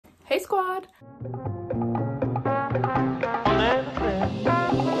squad.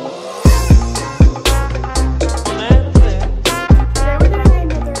 Today we're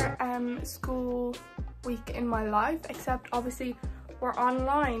doing another school week in my life, except obviously we're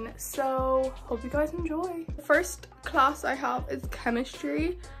online, so hope you guys enjoy. The first class I have is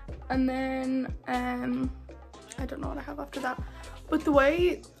chemistry, and then I don't know what I have after that. But the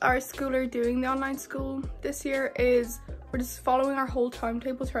way our school are doing the online school this year is we're just following our whole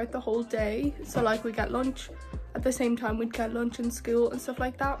timetable throughout the whole day. So like we get lunch at the same time we'd get lunch in school and stuff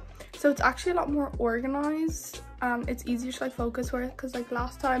like that. So it's actually a lot more organized and it's easier to like focus work, because like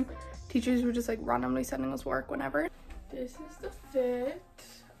last time teachers were just like randomly sending us work whenever. This is the fit.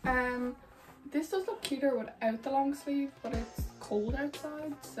 This does look cuter without the long sleeve, but it's cold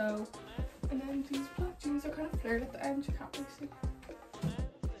outside, so. And then these black jeans are kind of flared at the end, you can't really see.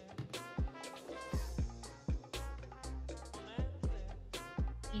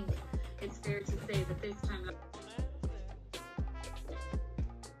 It's fair to say that this time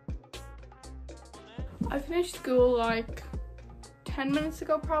I finished school like 10 minutes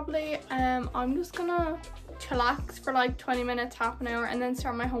ago probably. I'm just gonna chillax for like 20 minutes, half an hour, and then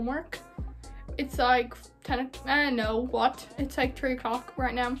start my homework. It's like 10, no, what? It's like 3 o'clock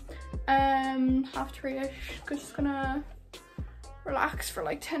right now. Half 3-ish. Just gonna relax for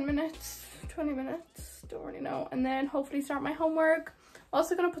like 10 minutes, 20 minutes, don't really know, and then hopefully start my homework.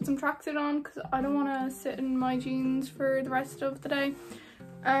 Also gonna put some tracksuit on because I don't want to sit in my jeans for the rest of the day.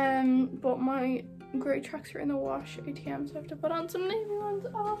 But my grey tracks are in the wash ATM, so I have to put on some navy ones.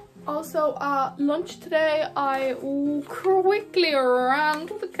 Also lunch today I quickly ran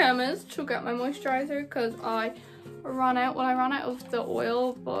to the chemist to get my moisturizer because I ran out of the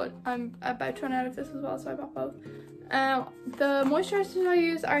oil, but I'm about to run out of this as well, so I bought both. The moisturizers I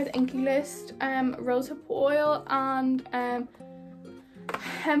use are the Inky List rosehip oil and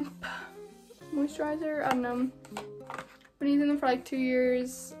hemp moisturizer, and been using them for like 2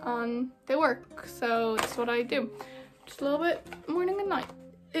 years and they work, so that's what I do. Just a little bit morning and night.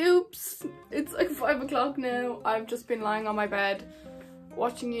 Oops, it's like 5 o'clock now. I've just been lying on my bed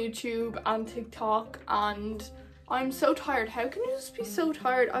watching YouTube and TikTok, and I'm so tired. How can you just be so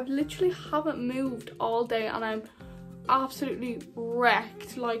tired? I've literally haven't moved all day and I'm absolutely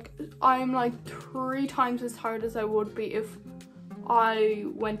wrecked. Like I'm like 3 times as tired as I would be if I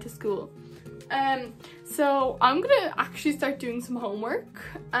went to school. So I'm gonna actually start doing some homework.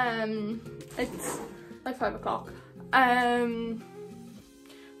 It's like 5 o'clock. But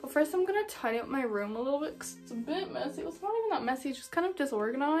first I'm gonna tidy up my room a little bit because it's a bit messy. It's not even that messy, it's just kind of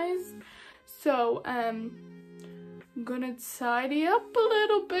disorganized. So I'm gonna tidy up a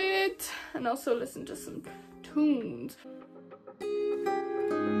little bit and also listen to some tunes.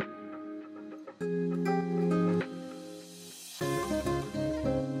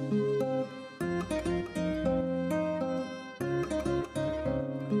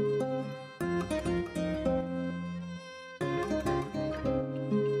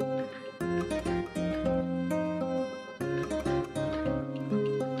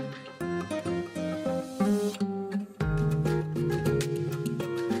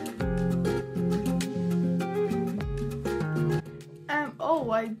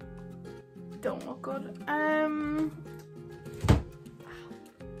 Oh, I don't look good.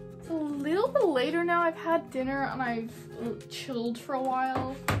 It's a little bit later now. I've had dinner and I've chilled for a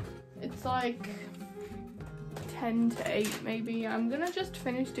while. It's like 10 to 8 maybe. I'm gonna just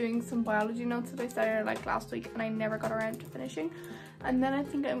finish doing some biology notes that I started like last week and I never got around to finishing. And then I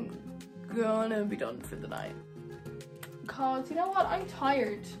think I'm gonna be done for the night. Cause you know what? I'm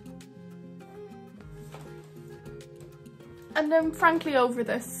tired. And I'm frankly over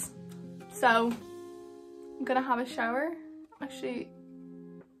this, so I'm gonna have a shower. Actually,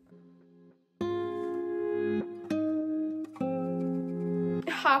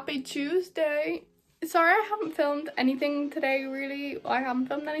 happy Tuesday. Sorry I haven't filmed anything today, really. I haven't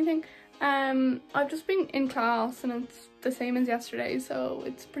filmed anything. I've just been in class and it's the same as yesterday, so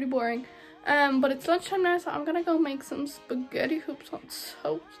it's pretty boring. But it's lunchtime now, so I'm gonna go make some spaghetti hoops on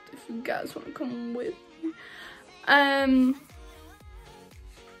toast if you guys want to come with me. I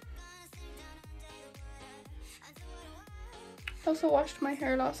also washed my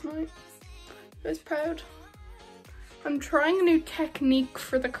hair last night. I was proud. I'm trying a new technique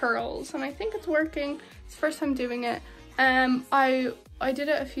for the curls and I think it's working. It's the first time doing it. I did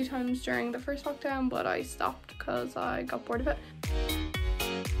it a few times during the first lockdown, but I stopped because I got bored of it.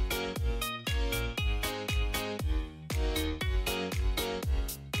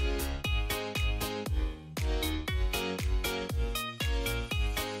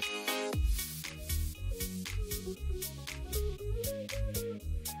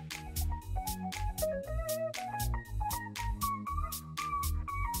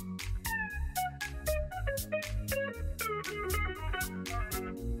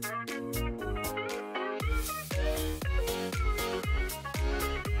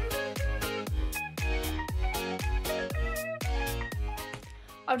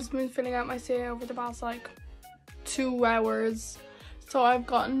 I've just been filling out my CA over the past like 2 hours. So I've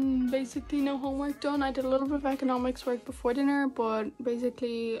gotten basically no homework done. I did a little bit of economics work before dinner, but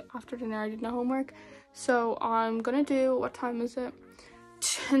basically after dinner I did no homework. So I'm gonna do, what time is it?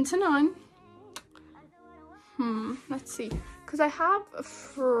 10 to 9. Let's see. Because I have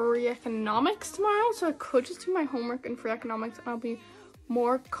free economics tomorrow, so I could just do my homework in free economics and I'll be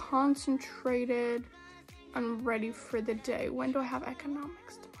more concentrated and ready for the day. When do I have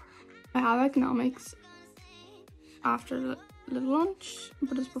economics tomorrow? I have economics after the little lunch,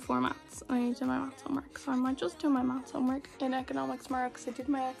 but it's before maths. I need to do my maths homework, so I might just do my maths homework in economics tomorrow because I did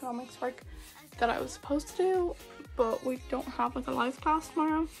my economics work that I was supposed to do, but we don't have like a live class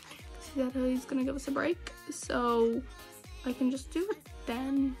tomorrow. He said he's gonna give us a break, so I can just do it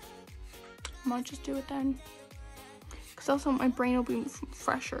then. I might just do it then, because also my brain will be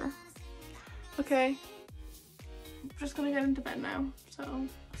fresher. Okay, I'm just gonna get into bed now, so I'll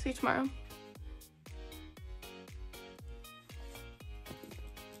see you tomorrow.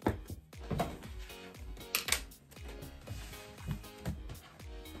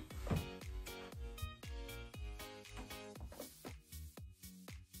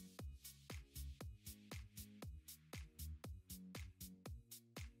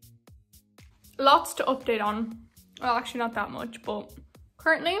 Lots to update on. Well, actually not that much, but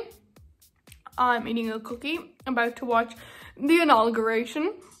currently I'm eating a cookie, about to watch the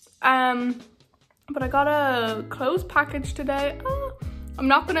inauguration. But I got a clothes package today. I'm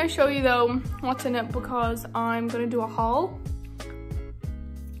not gonna show you though what's in it because I'm gonna do a haul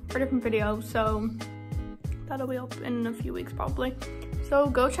for a different video, so that'll be up in a few weeks probably. So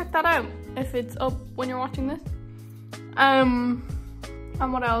go check that out if it's up when you're watching this.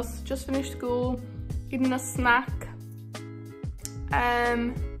 And what else? Just finished school, eating a snack.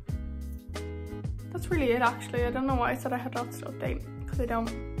 That's really it actually. I don't know why I said I had lots to update, because I don't.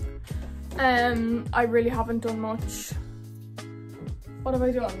 I really haven't done much. What have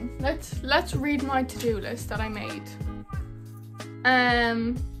I done? Let's read my to-do list that I made.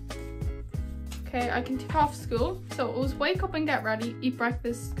 Okay, I can tick off school. So it was wake up and get ready, eat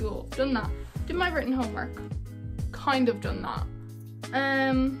breakfast, school. Done that. Did my written homework. Kind of done that.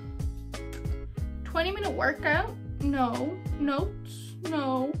 20-minute workout, no. Notes,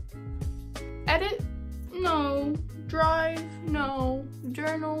 no. Edit, no. Drive, no.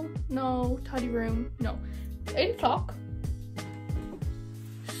 Journal, no. Tidy room, no. 8 o'clock.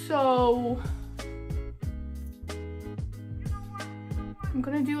 So I'm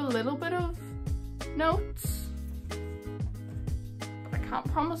gonna do a little bit of notes, but I can't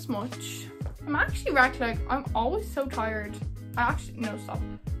promise much. I'm actually like I'm always so tired. No, stop.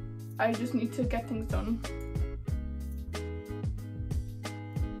 I just need to get things done.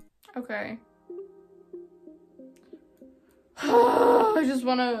 Okay. I just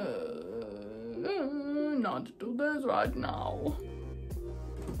wanna not do this right now.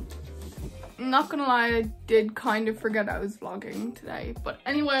 I'm not gonna lie, I did kind of forget I was vlogging today. But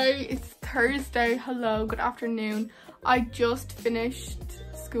anyway, it's Thursday. Hello, good afternoon. I just finished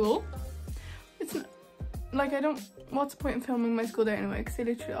school. It's like what's the point in filming my school day anyway, because they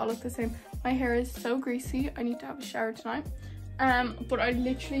literally all look the same. My hair is so greasy. I need to have a shower tonight. But I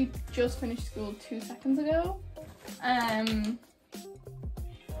literally just finished school 2 seconds ago.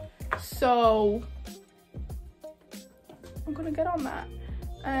 So I'm gonna get on that.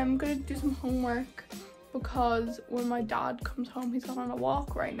 I'm gonna do some homework because when my dad comes home, he's gone on a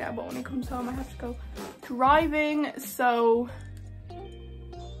walk right now, but when he comes home I have to go driving, so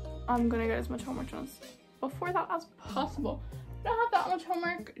I'm gonna get as much homework done before that as possible. I don't have that much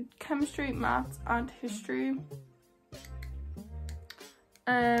homework: chemistry, maths and history,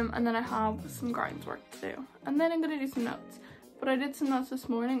 and then I have some grinds work to do, and then I'm gonna do some notes. But I did some notes this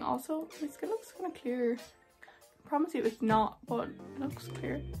morning also. My skin looks kind of clear. I promise you it's not, but it looks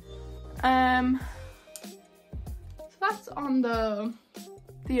clear. So that's on the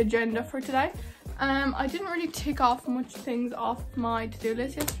agenda for today. I didn't really tick off much things off my to-do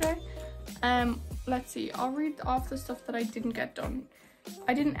list yesterday. Let's see, I'll read off the stuff that I didn't get done.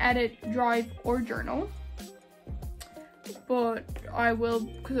 I didn't edit, drive or journal, but I will,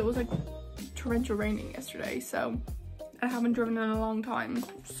 because it was like torrential raining yesterday, so I haven't driven in a long time,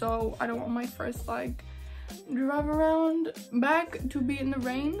 so I don't want my first like drive around bag to be in the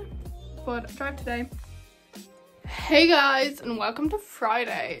rain, but I drive today. Hey guys, and welcome to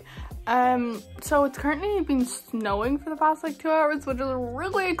Friday. So it's currently been snowing for the past like 2 hours, which is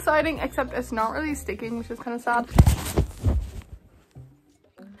really exciting, except it's not really sticking, which is kind of sad.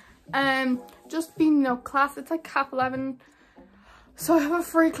 Just being, class, it's like half 11. So I have a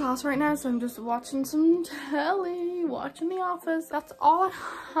free class right now, so I'm just watching some telly, watching The Office. That's all I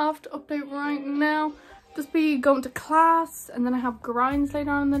have to update right now. Just be going to class, and then I have grinds later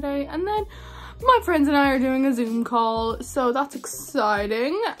on in the day, and then my friends and I are doing a Zoom call, so that's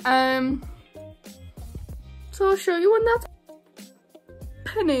exciting. So I'll show you when that's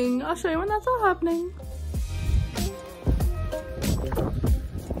happening. I'll show you when that's all happening.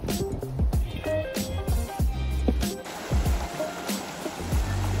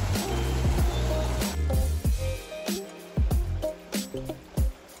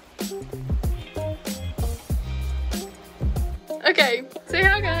 Okay,